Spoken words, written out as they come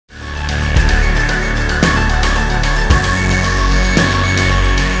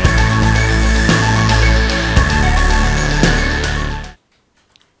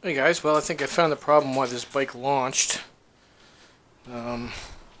Hey guys, well I think I found the problem why this bike launched.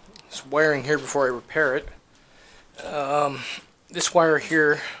 This wiring here before I repair it. This wire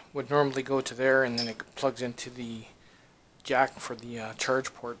here would normally go to there, and then it plugs into the jack for the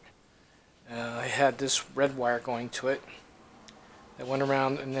charge port. I had this red wire going to it that went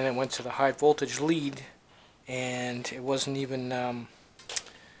around, and then it went to the high voltage lead, and it wasn't even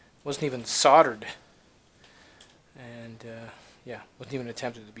soldered, and yeah, wasn't even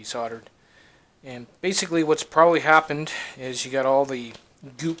attempted to be soldered. And basically what's probably happened is you got all the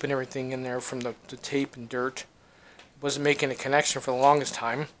goop and everything in there from the tape and dirt. It wasn't making a connection for the longest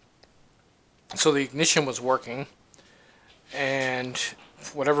time, so the ignition was working, and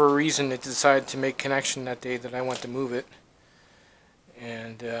for whatever reason it decided to make connection that day that I went to move it.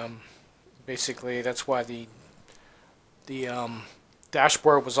 And basically that's why the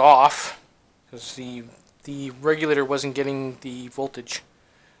dashboard was off, because the regulator wasn't getting the voltage,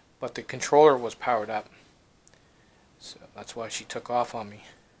 but the controller was powered up. So that's why she took off on me,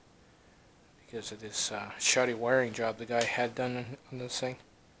 because of this shoddy wiring job the guy had done on this thing.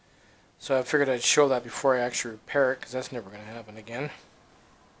 So I figured I'd show that before I actually repair it, because that's never going to happen again.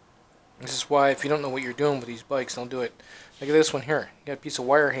 This is why, if you don't know what you're doing with these bikes, don't do it. Look at this one here. You got a piece of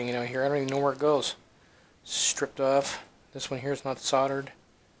wire hanging out here. I don't even know where it goes. Stripped off. This one here is not soldered.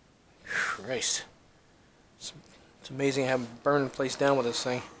 Christ. It's amazing how I'm burning the place down with this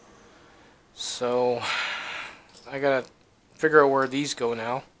thing. So I gotta figure out where these go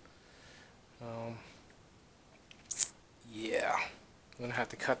now. Yeah, I'm gonna have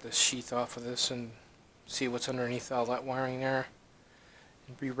to cut this sheath off of this and see what's underneath all that wiring there,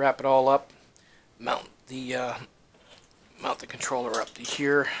 and rewrap it all up. Mount the controller up to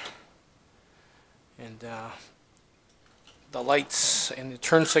here, and the lights and the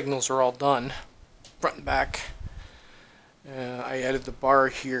turn signals are all done, front and back. I added the bar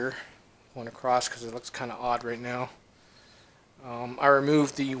here going across because it looks kind of odd right now. I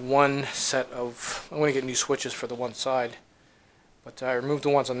removed the one set of, I'm going to get new switches for the one side, but I removed the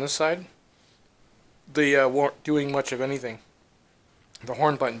ones on this side. They weren't doing much of anything. The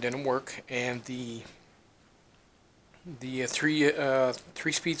horn button didn't work, and the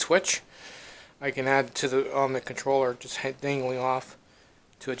three-speed switch I can add to the on the controller, just dangling off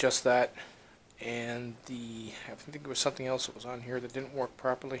to adjust that. And I think there was something else that was on here that didn't work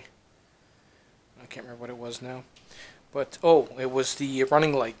properly. I can't remember what it was now. But, oh, it was the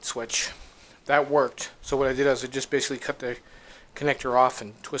running light switch. That worked. So what I did is I just basically cut the connector off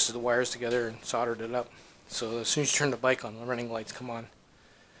and twisted the wires together and soldered it up. So as soon as you turn the bike on, the running lights come on.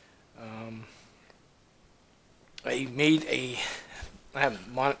 I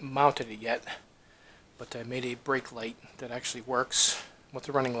haven't mounted it yet, but I made a brake light that actually works with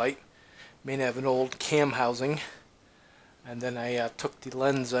the running light. May have an old cam housing, and then I took the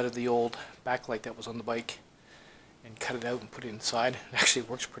lens out of the old backlight that was on the bike and cut it out and put it inside. It actually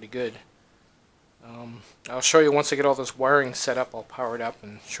works pretty good. I'll show you once I get all this wiring set up. I'll power it up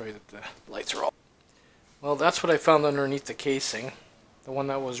and show you that the lights are all. Well, that's what I found underneath the casing. The one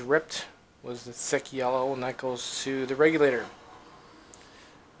that was ripped was the thick yellow, and that goes to the regulator.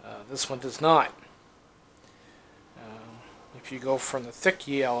 This one does not. If you go from the thick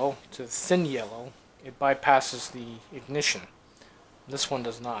yellow to the thin yellow, it bypasses the ignition. This one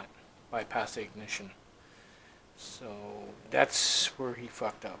does not bypass the ignition. So that's where he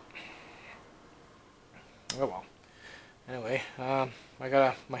fucked up. Oh well. Anyway, I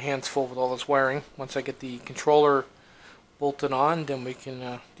got my hands full with all this wiring. Once I get the controller bolted on, then we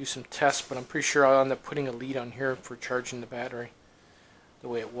can do some tests, but I'm pretty sure I'll end up putting a lead on here for charging the battery the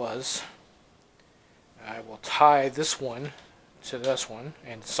way it was. I will tie this one to this one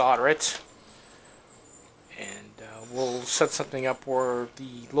and solder it, and we'll set something up where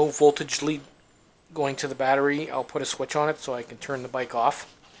the low voltage lead going to the battery, I'll put a switch on it so I can turn the bike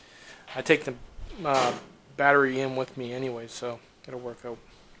off. I take the battery in with me anyway, so it'll work out.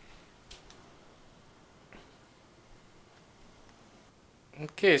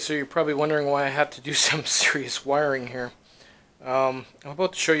 Okay, so you're probably wondering why I had to do some serious wiring here. I'm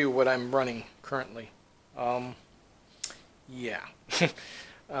about to show you what I'm running currently. Yeah.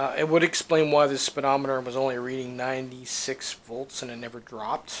 It would explain why this speedometer was only reading 96 volts and it never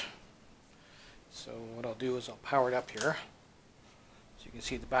dropped. So what I'll do is I'll power it up here. So you can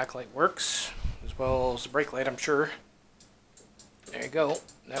see the backlight works, as well as the brake light, I'm sure. There you go.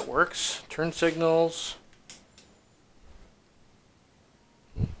 That works. Turn signals.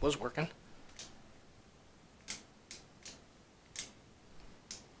 Was working.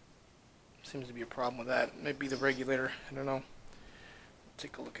 Seems to be a problem with that. Maybe the regulator. I don't know.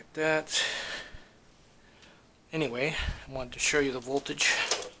 Take a look at that. Anyway, I wanted to show you the voltage.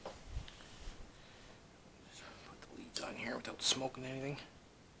 without smoking anything.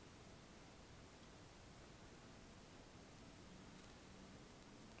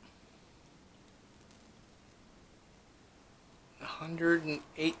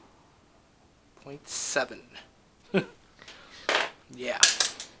 $108.7. Yeah.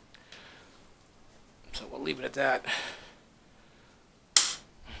 So we'll leave it at that.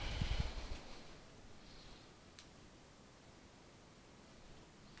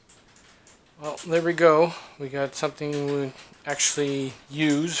 Well, there we go. We got something we actually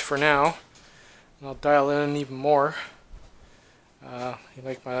use for now. And I'll dial it in even more. You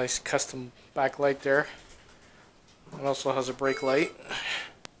like my nice custom backlight there. It also has a brake light.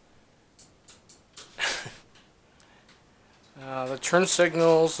 The turn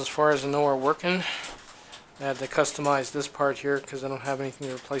signals, as far as I know, are working. I had to customize this part here because I don't have anything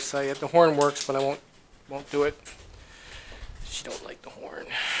to replace that yet. The horn works, but I won't do it. She don't like the horn.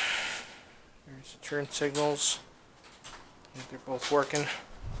 There's the turn signals. I think they're both working.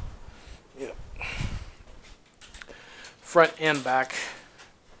 Yep. Front and back.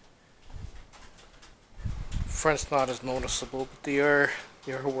 Front's not as noticeable, but they are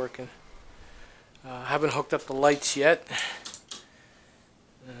working. Haven't hooked up the lights yet.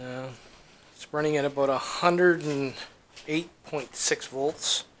 It's running at about 108.6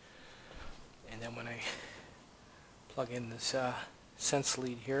 volts. And then when I plug in this sense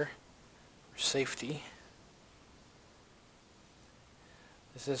lead here for safety,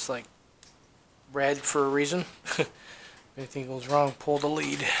 this is like red for a reason. If anything goes wrong, pull the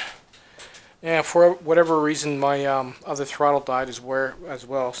lead. Yeah, for whatever reason, my other throttle died as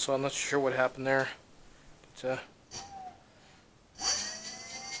well, so I'm not sure what happened there. But,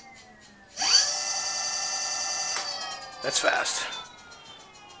 that's fast.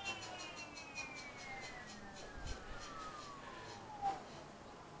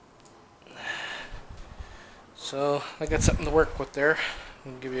 So I got something to work with there.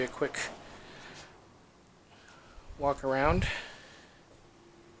 I'll give you a quick walk around.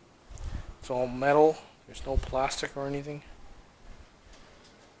 It's all metal. There's no plastic or anything.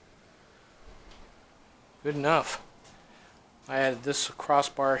 Good enough. I added this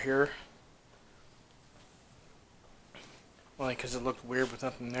crossbar here. Only because it looked weird with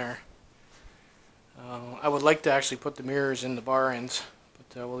nothing there. I would like to actually put the mirrors in the bar ends, but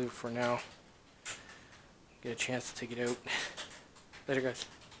we'll leave it for now. Get a chance to take it out. Later, guys.